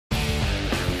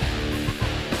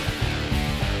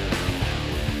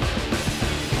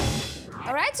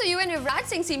Alright, so you and Yuvraj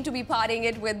Singh seem to be partying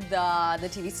it with the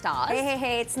TV stars.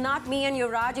 Hey, it's not me and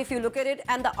Yuvraj if you look at it,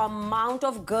 and the amount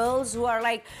of girls who are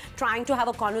like trying to have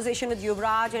a conversation with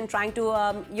Yuvraj and trying to,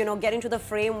 get into the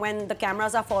frame when the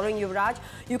cameras are following Yuvraj.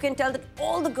 You can tell that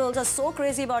all the girls are so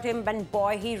crazy about him, and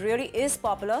boy, he really is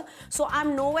popular. So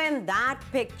I'm nowhere in that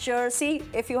picture. See,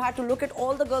 if you had to look at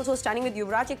all the girls who are standing with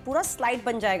Yuvraj, एक पूरा slide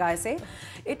बन जाएगा ऐसे.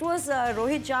 It was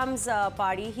Rohit Jam's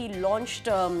party. He launched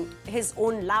his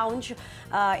own lounge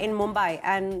in Mumbai,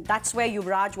 and that's where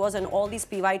Yuvraj was, and all these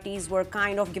PYTs were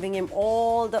kind of giving him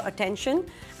all the attention,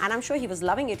 and I'm sure he was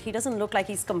loving it. He doesn't look like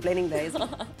he's complaining there, is he?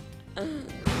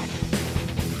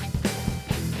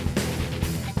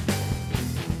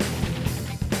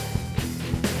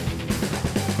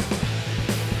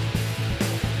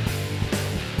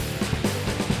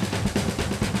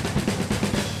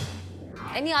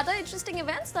 Any other interesting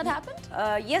events that happened?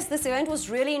 Yes, this event was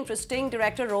really interesting.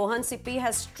 Director Rohan Sippy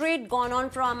has straight gone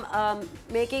on from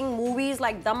making movies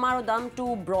like Dum Maro Dum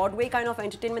to Broadway kind of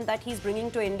entertainment that he's bringing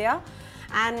to India.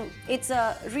 And it's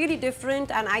really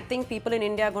different, and I think people in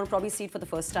India are going to probably see it for the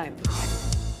first time.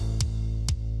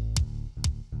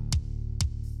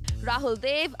 Rahul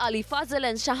Dev, Ali Fazal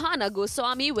and Shahana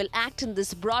Goswami will act in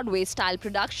this Broadway-style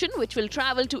production, which will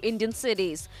travel to Indian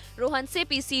cities. Rohan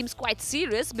Sippy seems quite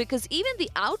serious because even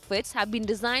the outfits have been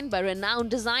designed by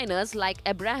renowned designers like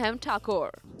Abraham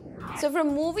Thakur. So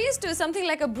from movies to something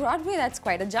like a Broadway, that's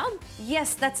quite a jump.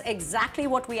 Yes, that's exactly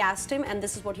what we asked him, and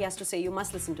this is what he has to say. You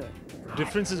must listen to it.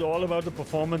 Difference is all about the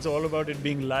performance, all about it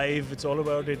being live. It's all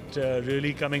about it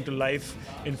really coming to life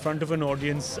in front of an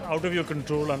audience, out of your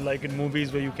control, unlike in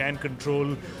movies where you can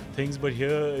control things. But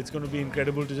here, it's going to be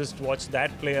incredible to just watch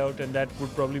that play out, and that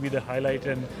would probably be the highlight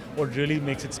and what really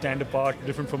makes it stand apart,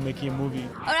 different from making a movie.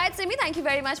 All right, Simi, thank you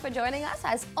very much for joining us.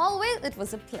 As always, it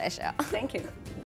was a pleasure. Thank you.